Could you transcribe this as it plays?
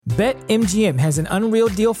BetMGM has an unreal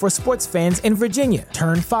deal for sports fans in Virginia.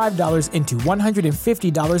 Turn $5 into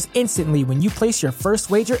 $150 instantly when you place your first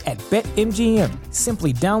wager at BetMGM.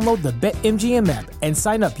 Simply download the BetMGM app and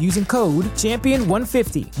sign up using code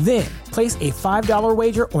Champion150. Then, place a $5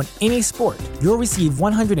 wager on any sport. You'll receive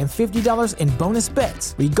 $150 in bonus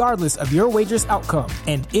bets, regardless of your wager's outcome.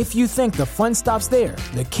 And if you think the fun stops there,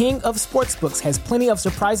 the King of Sportsbooks has plenty of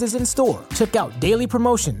surprises in store. Check out daily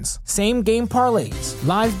promotions, same-game parlays,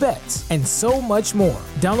 live bets, and so much more.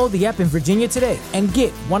 Download the app in Virginia today and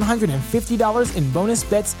get $150 in bonus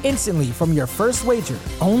bets instantly from your first wager.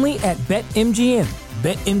 Only at BetMGM.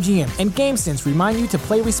 BetMGM and GameSense remind you to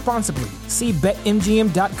play responsibly. See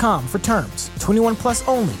BetMGM.com for terms. 21 plus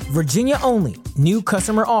only. Virginia only. New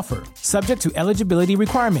customer offer. Subject to eligibility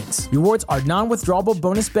requirements. Rewards are non-withdrawable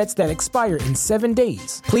bonus bets that expire in 7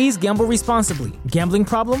 days. Please gamble responsibly. Gambling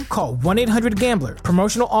problem? Call 1-800-GAMBLER.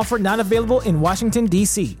 Promotional offer not available in Washington,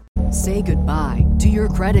 D.C. Say goodbye to your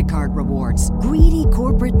credit card rewards. Greedy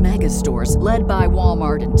corporate mega stores, led by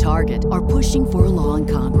Walmart and Target, are pushing for a law in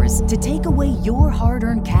Congress to take away your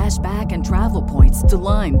hard-earned cash back and travel points to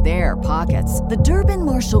line their pockets. The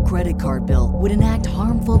Durbin-Marshall credit card bill would enact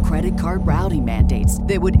harmful credit card routing mandates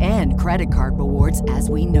that would end credit card rewards as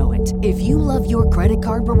we know it. If you love your credit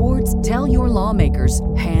card rewards, tell your lawmakers,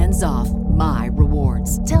 hands off my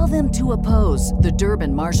rewards. Tell them to oppose the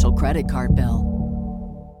Durbin-Marshall credit card bill.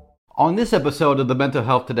 On this episode of the Mental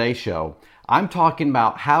Health Today Show, I'm talking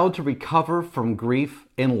about how to recover from grief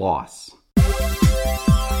and loss.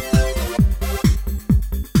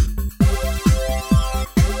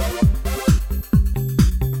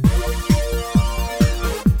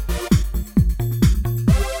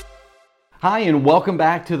 Hi, and welcome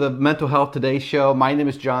back to the Mental Health Today Show. My name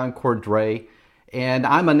is John Cordray, and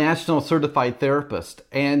I'm a National Certified Therapist.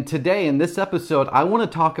 And today, in this episode, I want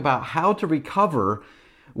to talk about how to recover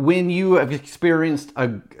when you have experienced a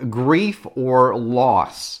grief or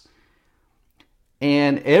loss.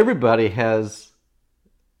 And everybody has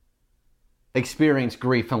experienced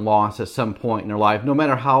grief and loss at some point in their life, no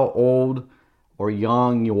matter how old or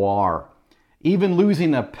young you are. Even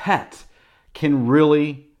losing a pet can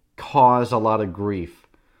really cause a lot of grief.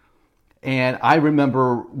 And I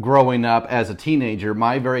remember growing up as a teenager,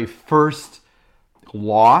 my very first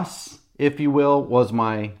loss, if you will, was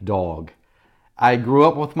my dog. I grew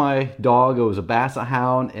up with my dog. It was a Basset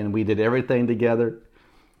Hound, and we did everything together.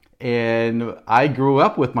 And I grew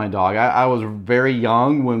up with my dog. I was very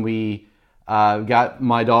young when we got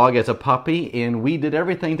my dog as a puppy, and we did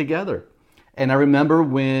everything together. And I remember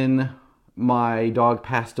when my dog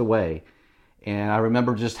passed away, and I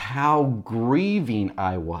remember just how grieving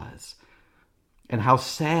I was and how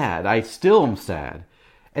sad. I still am sad.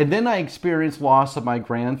 And then I experienced loss of my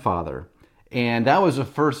grandfather. And that was the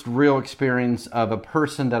first real experience of a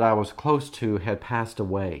person that I was close to had passed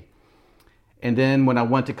away. And then when I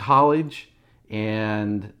went to college,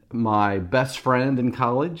 and my best friend in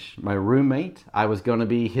college, my roommate, I was going to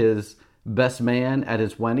be his best man at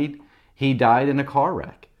his wedding, he died in a car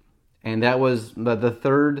wreck. And that was the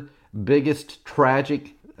third biggest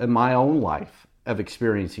tragic in my own life of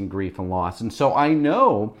experiencing grief and loss. And so I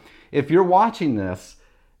know if you're watching this,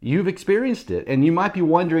 you've experienced it, and you might be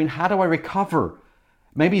wondering, how do I recover?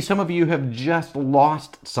 Maybe some of you have just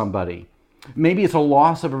lost somebody. Maybe it's a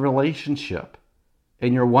loss of a relationship,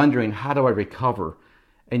 and you're wondering, how do I recover?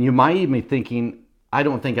 And you might even be thinking, I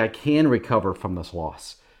don't think I can recover from this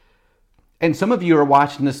loss. And some of you are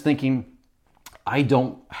watching this thinking, I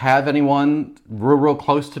don't have anyone real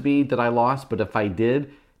close to me that I lost, but if I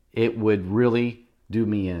did, it would really do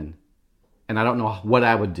me in. And I don't know what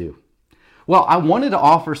I would do. Well, I wanted to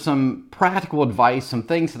offer some practical advice, some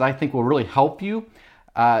things that I think will really help you.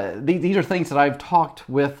 These are things that I've talked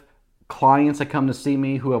with clients that come to see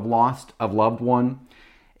me who have lost a loved one.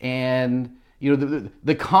 And you know,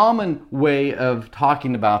 the common way of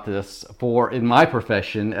talking about this in my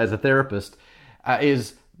profession as a therapist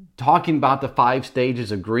is talking about the 5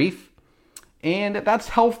 stages of grief. And that's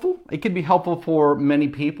helpful. It can be helpful for many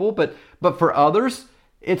people, but for others,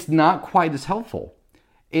 it's not quite as helpful.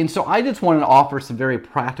 And so I just wanted to offer some very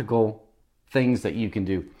practical things that you can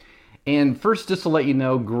do. And first, just to let you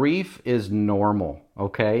know, grief is normal,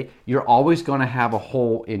 okay? You're always going to have a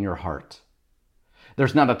hole in your heart.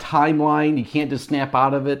 There's not a timeline. You can't just snap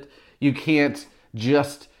out of it. You can't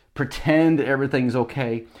just pretend everything's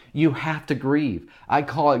okay. You have to grieve. I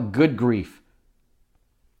call it good grief.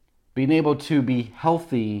 Being able to be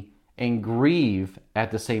healthy and grieve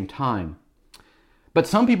at the same time. But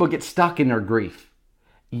some people get stuck in their grief.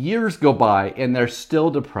 Years go by and they're still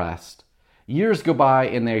depressed. Years go by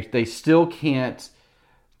and they still can't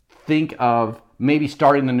think of maybe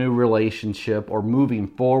starting a new relationship or moving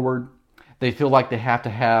forward. They feel like they have to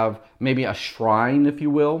have maybe a shrine, if you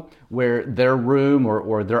will, where their room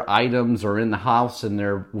or their items are in the house and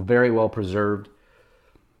they're very well preserved.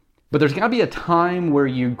 But there's got to be a time where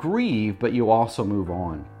you grieve, but you also move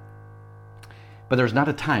on. But there's not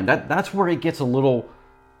a time. That's where it gets a little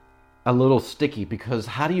sticky, because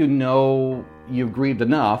how do you know you've grieved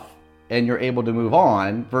enough and you're able to move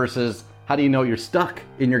on versus how do you know you're stuck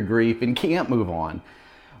in your grief and can't move on?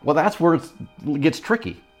 Well, that's where it gets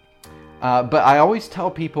tricky. But I always tell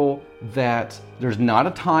people that there's not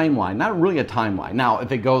a timeline, not really a timeline. Now,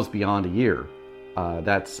 if it goes beyond a year,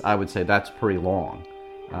 I would say that's pretty long.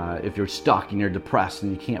 If you're stuck and you're depressed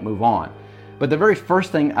and you can't move on. But the very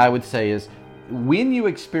first thing I would say is when you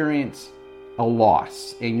experience a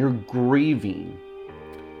loss and you're grieving,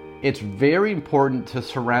 it's very important to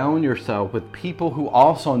surround yourself with people who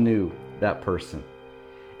also knew that person.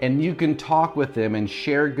 And you can talk with them and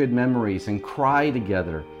share good memories and cry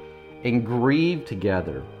together and grieve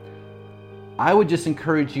together. I would just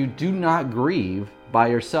encourage you, do not grieve by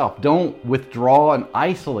yourself. Don't withdraw and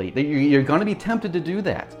isolate. You're going to be tempted to do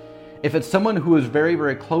that. If it's someone who is very,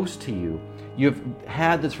 very close to you, you've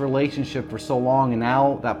had this relationship for so long and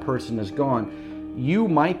now that person is gone, you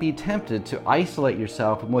might be tempted to isolate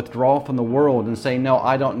yourself and withdraw from the world and say, no,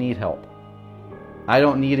 I don't need help. I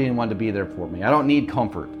don't need anyone to be there for me. I don't need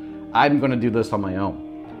comfort. I'm going to do this on my own.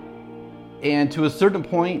 And to a certain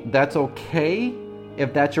point, that's okay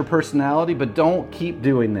if that's your personality, but don't keep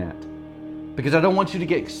doing that, because I don't want you to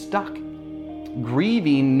get stuck.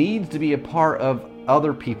 Grieving needs to be a part of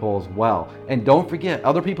other people as well. And don't forget,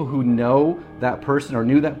 other people who know that person or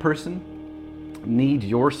knew that person need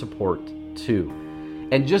your support too.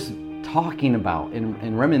 And just talking about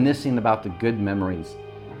and reminiscing about the good memories.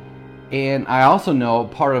 And I also know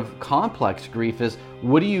part of complex grief is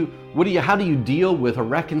how do you deal with or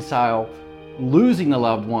reconcile losing a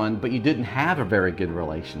loved one, but you didn't have a very good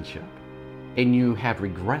relationship and you have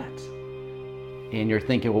regret and you're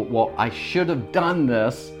thinking, well, I should have done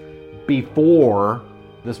this before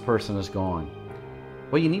this person is gone.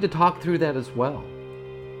 Well, you need to talk through that as well.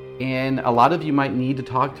 And a lot of you might need to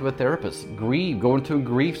talk to a therapist. Go into a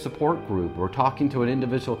grief support group or talking to an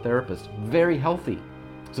individual therapist. Very healthy.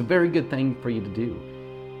 It's a very good thing for you to do.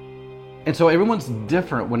 And so everyone's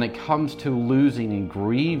different when it comes to losing and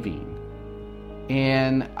grieving.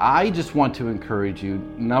 And I just want to encourage you,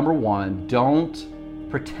 number one, don't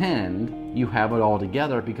pretend you have it all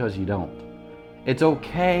together, because you don't. It's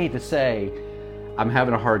okay to say, I'm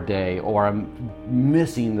having a hard day, or I'm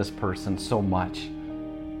missing this person so much.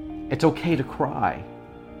 It's okay to cry.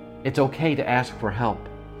 It's okay to ask for help.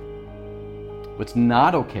 What's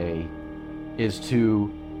not okay is to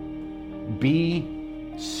be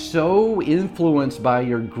so influenced by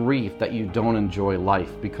your grief that you don't enjoy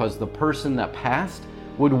life, because the person that passed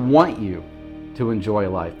would want you to enjoy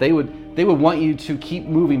life. They would want you to keep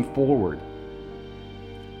moving forward.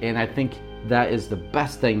 And I think that is the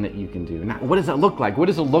best thing that you can do. Now, what does that look like? What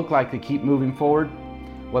does it look like to keep moving forward?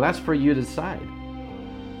 Well, that's for you to decide.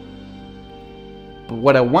 But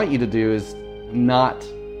what I want you to do is not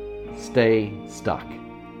stay stuck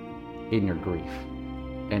in your grief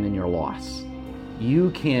and in your loss.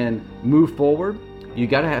 You can move forward. You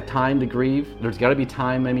got to have time to grieve. There's got to be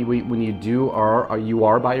time maybe when you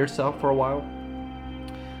are by yourself for a while.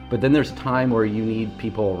 But then there's a time where you need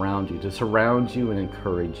people around you to surround you and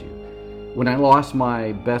encourage you. When I lost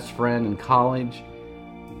my best friend in college,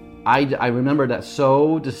 I remember that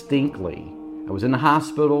so distinctly. I was in the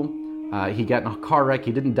hospital. He got in a car wreck.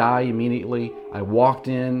 He didn't die immediately. I walked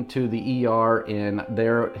into the ER, and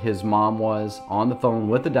there his mom was on the phone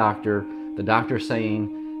with the doctor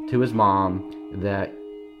saying to his mom that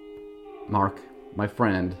Mark, my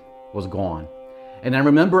friend, was gone. And I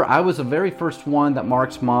remember I was the very first one that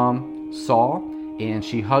Mark's mom saw, and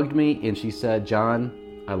she hugged me and she said,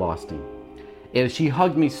 John, I lost him. And she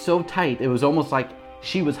hugged me so tight, it was almost like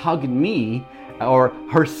she was hugging me or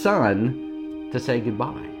her son to say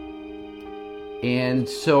goodbye. And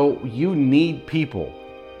so you need people.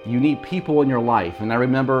 You need people in your life. And I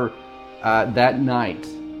remember that night,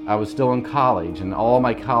 I was still in college, and all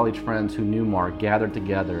my college friends who knew Mark gathered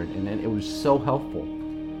together, and it was so helpful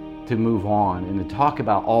to move on and to talk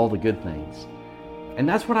about all the good things. And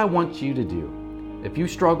that's what I want you to do. If you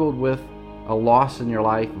struggled with a loss in your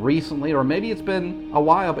life recently, or maybe it's been a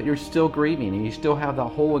while, but you're still grieving and you still have that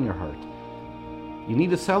hole in your heart, you need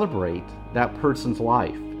to celebrate that person's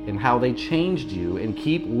life and how they changed you, and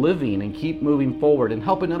keep living and keep moving forward and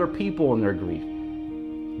helping other people in their grief.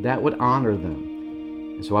 That would honor them.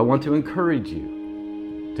 And so I want to encourage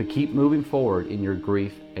you to keep moving forward in your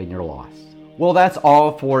grief and your loss. Well, that's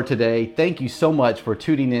all for today. Thank you so much for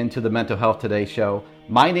tuning in to the Mental Health Today show.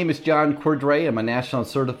 My name is John Cordray. I'm a National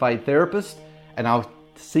Certified Therapist, and I'll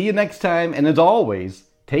see you next time. And as always,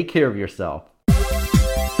 take care of yourself.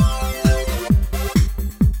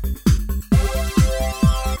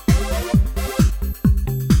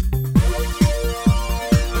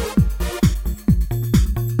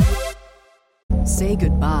 Say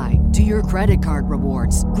goodbye to your credit card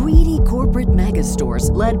rewards. Greedy corporate mega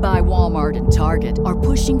stores, led by Walmart and Target, are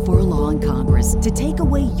pushing for a law in Congress to take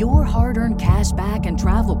away your hard-earned cash back and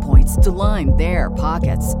travel points to line their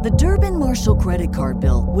pockets. The Durbin-Marshall credit card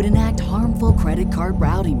bill would enact harmful credit card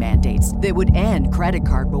routing mandates that would end credit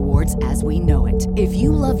card rewards as we know it. If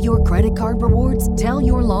you love your credit card rewards, tell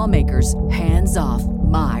your lawmakers, hands off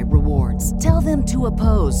my rewards. Tell them to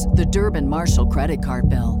oppose the Durbin-Marshall credit card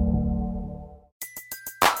bill.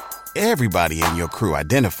 Everybody in your crew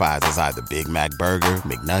identifies as either Big Mac Burger,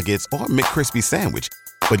 McNuggets, or McCrispy Sandwich.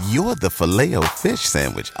 But you're the Filet-O-Fish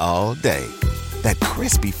Sandwich all day. That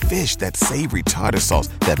crispy fish, that savory tartar sauce,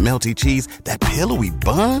 that melty cheese, that pillowy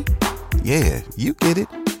bun. Yeah, you get it.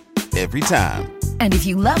 Every time. And if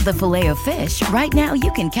you love the Filet-O-Fish, right now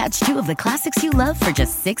you can catch two of the classics you love for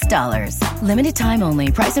just $6. Limited time only.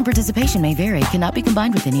 Price and participation may vary. Cannot be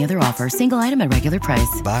combined with any other offer. Single item at regular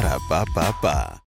price. Ba-da-ba-ba-ba.